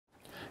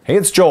Hey,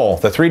 it's Joel,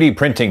 the 3D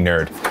printing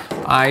nerd.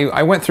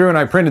 I went through and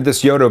I printed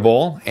this Yoda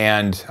bowl,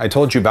 and I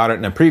told you about it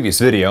in a previous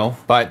video,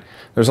 but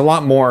there's a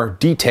lot more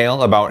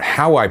detail about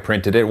how I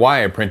printed it,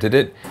 why I printed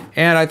it,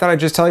 and I thought I'd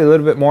just tell you a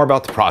little bit more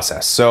about the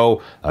process.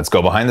 So let's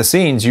go behind the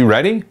scenes. You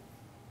ready?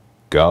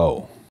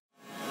 Go.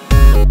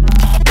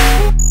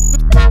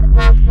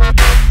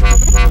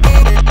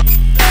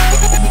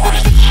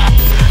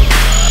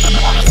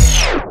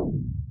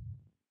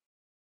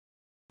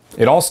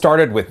 It all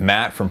started with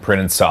Matt from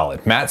Print and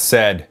Solid. Matt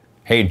said,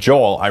 "Hey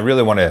Joel, I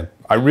really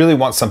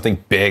want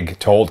something big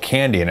to hold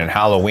candy in at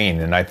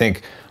Halloween, and I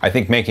think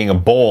making a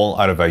bowl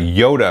out of a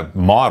Yoda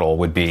model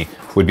would be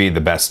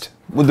the best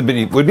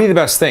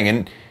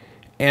thing."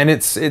 And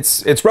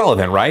it's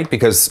relevant, right?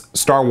 Because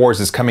Star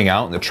Wars is coming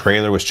out and the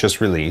trailer was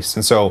just released,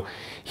 and so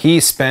he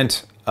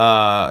spent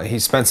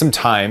some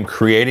time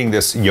creating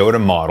this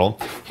Yoda model.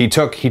 He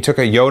took a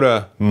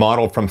Yoda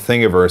model from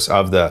Thingiverse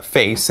of the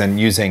face, and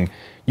using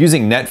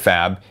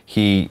NetFab,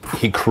 he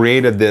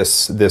created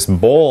this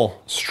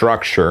bowl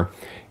structure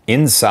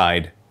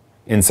inside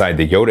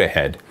the Yoda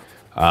head.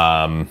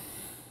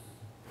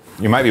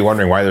 You might be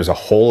wondering why there's a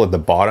hole at the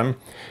bottom.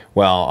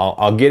 Well,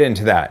 I'll get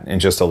into that in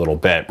just a little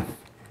bit.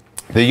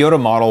 The Yoda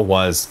model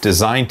was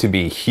designed to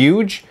be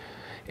huge.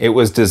 It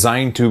was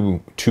designed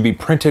to be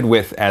printed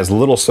with as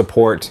little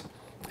support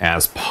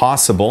as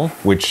possible,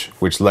 which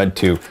led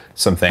to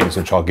some things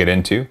which I'll get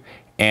into.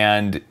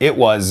 And it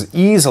was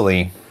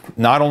easily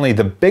not only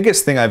the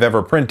biggest thing I've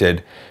ever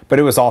printed, but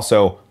it was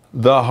also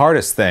the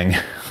hardest thing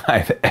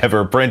I've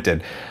ever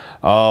printed.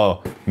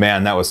 Oh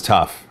man, that was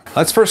tough.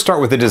 Let's first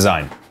start with the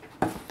design.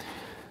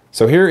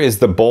 So here is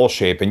the bowl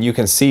shape, and you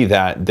can see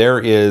that there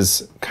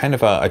is kind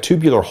of a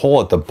tubular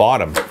hole at the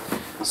bottom.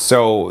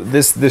 So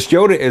this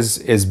Yoda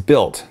is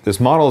built, this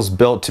model is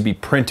built to be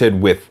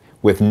printed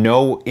with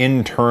no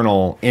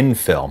internal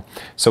infill.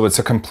 So it's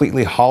a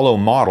completely hollow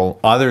model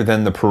other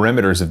than the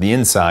perimeters of the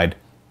inside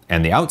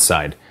and the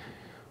outside.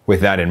 With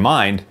that in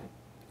mind,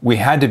 we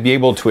had to be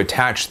able to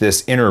attach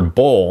this inner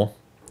bowl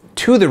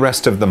to the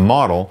rest of the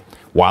model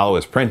while I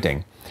was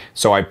printing.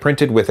 So I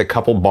printed with a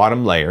couple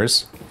bottom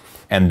layers,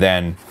 and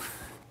then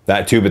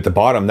that tube at the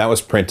bottom, that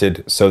was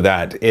printed so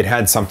that it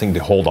had something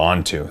to hold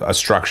on to, a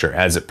structure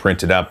as it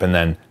printed up, and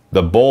then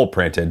the bowl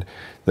printed.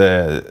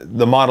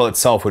 The model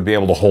itself would be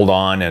able to hold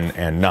on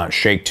and not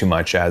shake too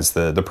much as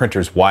the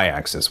printer's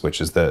y-axis,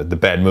 which is the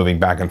bed moving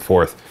back and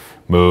forth,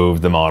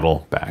 moved the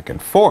model back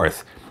and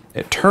forth.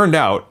 It turned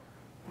out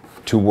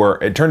to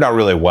work. It turned out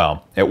really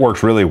well. It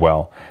worked really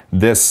well.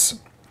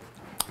 This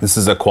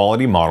is a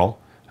quality model.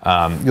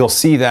 You'll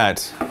see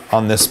that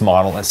on this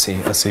model. Let's see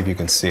if you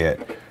can see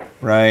it.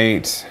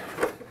 Right.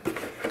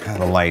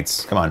 The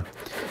lights. Come on.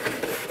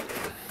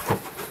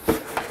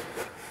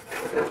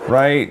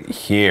 Right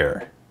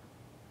here.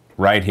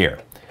 Right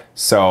here.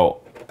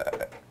 So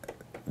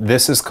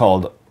this is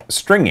called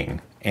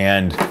stringing,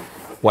 and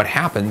what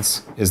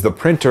happens is the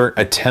printer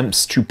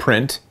attempts to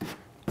print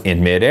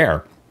in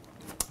midair.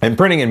 And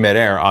printing in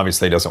midair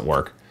obviously doesn't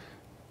work.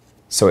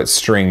 So it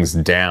strings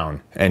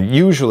down. And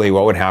usually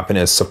what would happen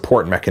is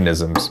support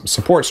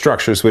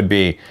structures would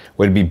be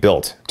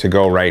built to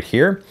go right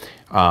here.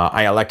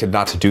 I elected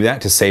not to do that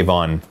to save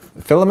on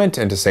filament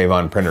and to save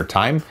on printer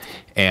time.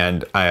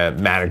 And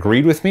Matt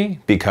agreed with me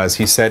because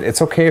he said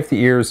it's okay if the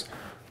ears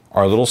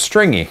are a little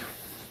stringy.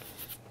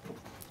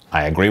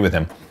 I agree with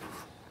him.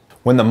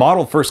 When the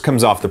model first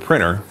comes off the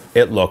printer,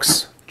 it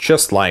looks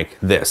just like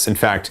this. In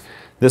fact,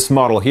 this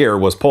model here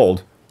was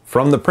pulled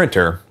from the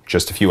printer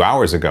just a few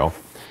hours ago.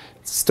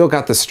 It's still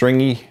got the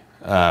stringy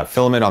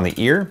filament on the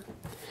ear.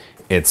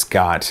 It's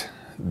got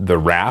the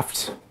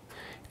raft,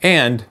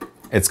 and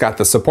it's got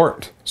the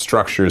support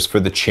structures for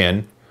the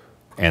chin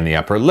and the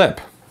upper lip.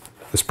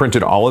 It's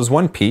printed all as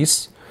one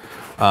piece.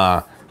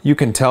 You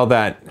can tell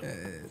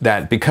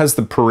that because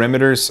the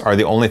perimeters are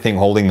the only thing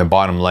holding the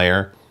bottom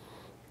layer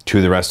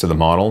to the rest of the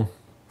model,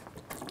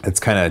 it's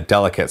kind of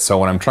delicate. So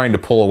when I'm trying to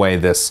pull away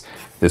this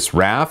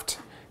raft,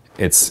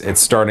 it's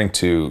starting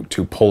to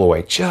pull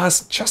away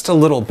just a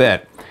little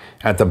bit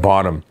at the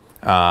bottom,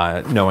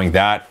 knowing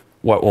that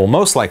what will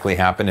most likely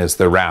happen is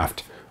the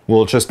raft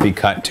will just be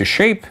cut to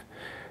shape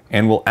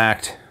and will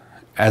act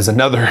as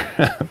another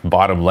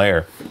bottom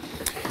layer.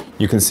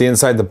 You can see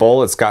inside the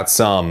bowl it's got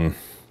some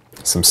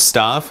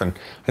stuff, and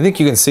I think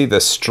you can see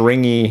the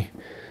stringy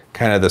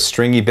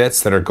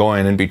bits that are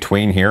going in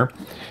between here.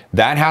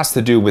 That has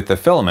to do with the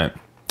filament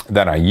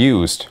that I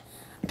used.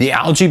 The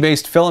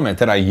algae-based filament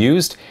that I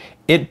used,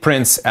 it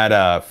prints at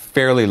a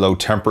fairly low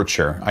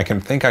temperature. I can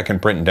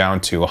print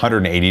down to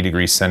 180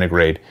 degrees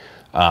centigrade,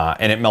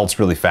 and it melts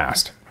really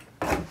fast.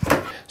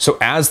 So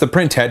as the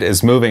print head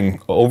is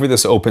moving over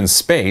this open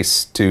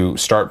space to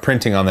start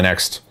printing on the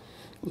next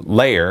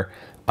layer,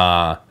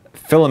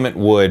 filament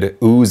would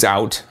ooze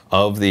out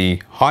of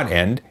the hot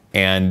end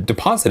and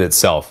deposit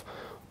itself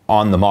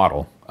on the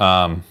model.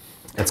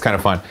 It's kind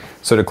of fun.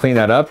 So to clean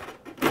that up,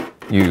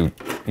 you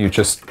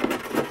just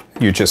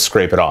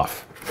scrape it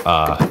off.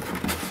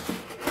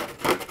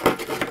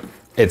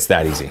 It's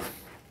that easy.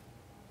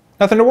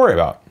 Nothing to worry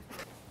about.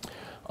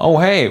 Oh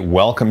hey,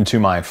 welcome to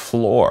my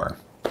floor.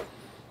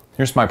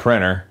 Here's my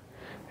printer,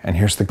 and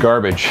here's the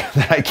garbage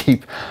that I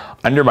keep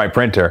under my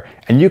printer,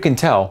 and you can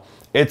tell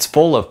it's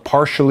full of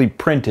partially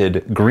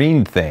printed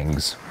green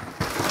things.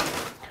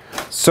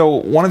 So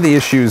one of the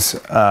issues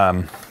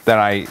that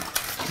I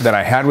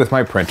had with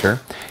my printer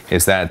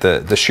is that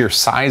the sheer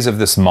size of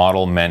this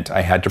model meant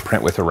I had to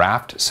print with a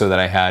raft so that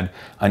I had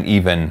an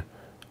even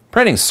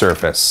printing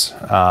surface.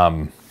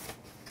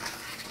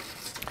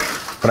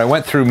 But I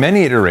went through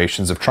many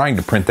iterations of trying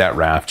to print that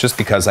raft just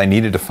because I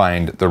needed to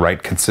find the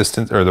right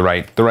consistency, or the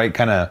right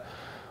kind of,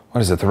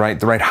 what is it, the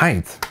right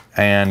height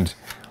and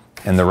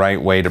the right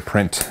way to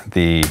print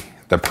the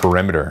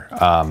perimeter.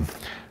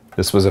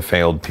 This was a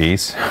failed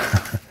piece.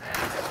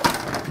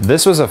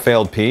 This was a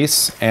failed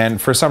piece, and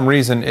for some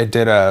reason it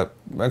did a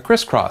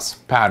crisscross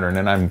pattern,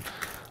 and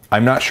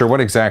I'm not sure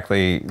what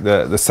exactly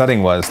the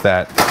setting was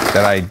that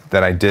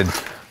I did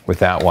with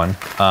that one.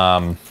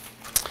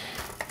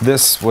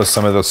 This was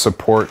some of the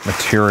support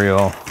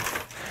material.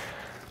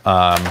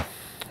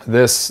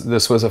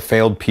 This was a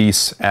failed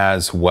piece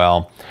as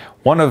well.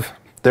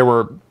 There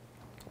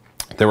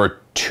were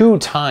 2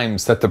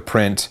 times that the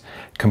print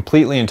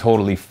completely and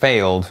totally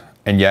failed,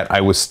 and yet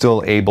I was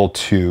still able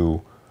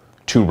to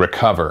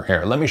recover.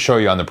 Here, let me show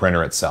you on the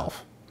printer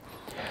itself.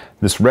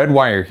 This red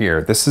wire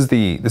here, this is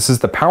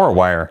the power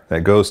wire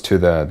that goes to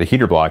the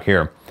heater block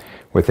here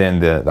within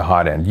the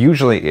hot end.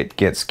 Usually it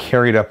gets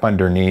carried up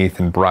underneath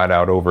and brought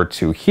out over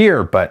to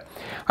here, but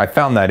I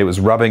found that it was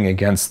rubbing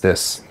against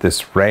this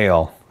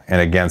rail and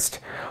against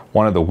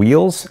one of the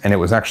wheels, and it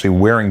was actually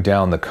wearing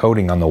down the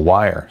coating on the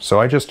wire. So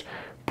I just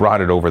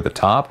brought it over the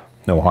top.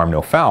 No harm,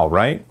 no foul,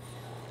 right?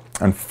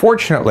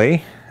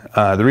 Unfortunately,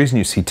 the reason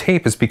you see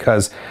tape is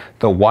because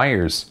the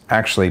wires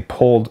actually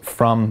pulled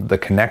from the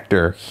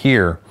connector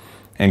here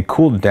and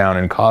cooled down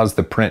and caused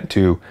the print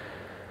to,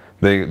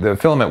 the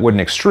filament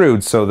wouldn't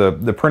extrude, so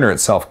the printer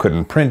itself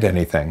couldn't print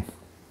anything.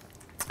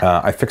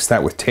 I fixed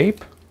that with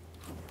tape.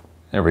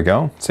 There we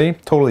go. See?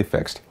 Totally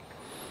fixed.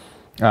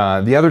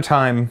 The other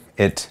time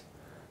it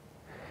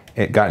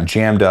got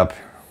jammed up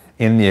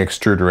in the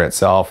extruder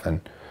itself,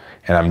 and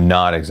I'm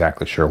not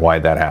exactly sure why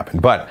that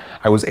happened, but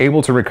I was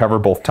able to recover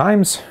both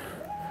times,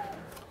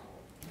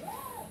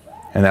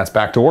 and that's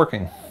back to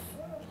working.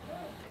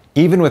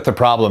 Even with the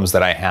problems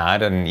that I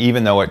had, and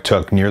even though it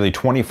took nearly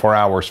 24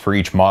 hours for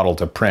each model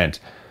to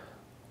print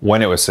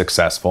when it was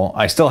successful,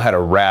 I still had a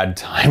rad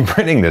time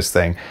printing this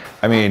thing.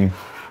 I mean,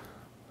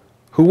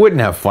 who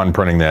wouldn't have fun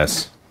printing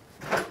this?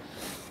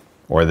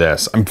 Or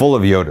this. I'm full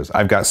of Yodas.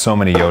 I've got so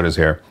many Yodas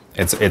here.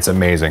 It's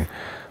amazing.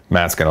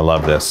 Matt's gonna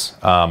love this.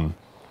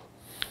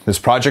 This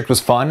project was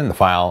fun, and the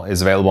file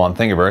is available on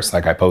Thingiverse,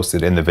 like I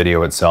posted in the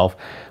video itself.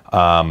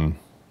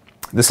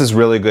 This is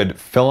really good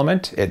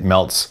filament. It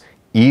melts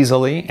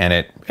easily, and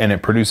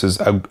it produces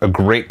a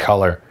great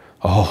color.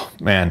 Oh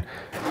man,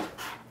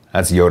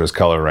 that's Yoda's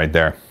color right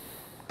there.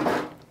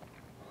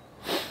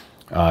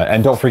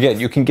 And don't forget,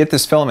 you can get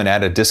this filament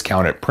at a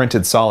discount at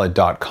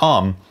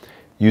printedsolid.com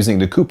using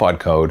the coupon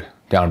code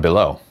down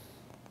below.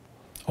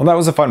 Well, that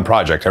was a fun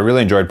project. I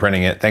really enjoyed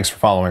printing it. Thanks for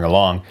following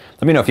along.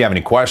 Let me know if you have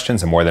any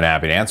questions. I'm more than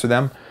happy to answer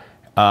them.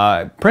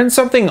 Print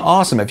something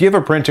awesome. If you have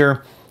a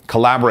printer,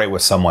 collaborate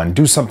with someone,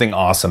 do something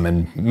awesome,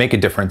 and make a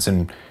difference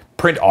and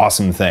print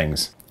awesome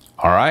things.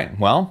 All right,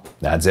 well,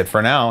 that's it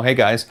for now. Hey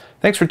guys,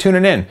 thanks for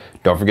tuning in.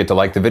 Don't forget to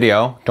like the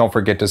video. Don't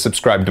forget to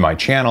subscribe to my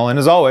channel. And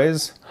as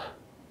always,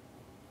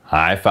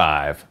 high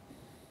five.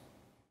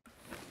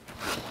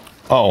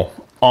 Oh,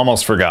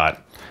 almost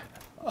forgot.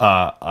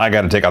 I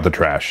got to take out the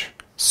trash.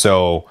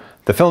 So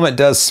the filament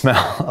does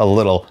smell a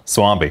little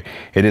swampy.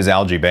 It is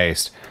algae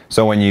based.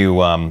 So when you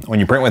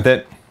print with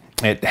it,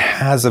 it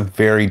has a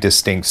very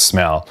distinct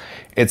smell.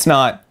 It's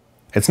not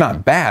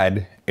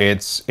bad.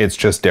 It's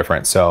just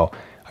different. So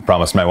I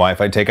promised my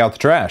wife I'd take out the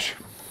trash,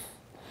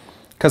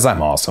 'cause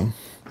I'm awesome.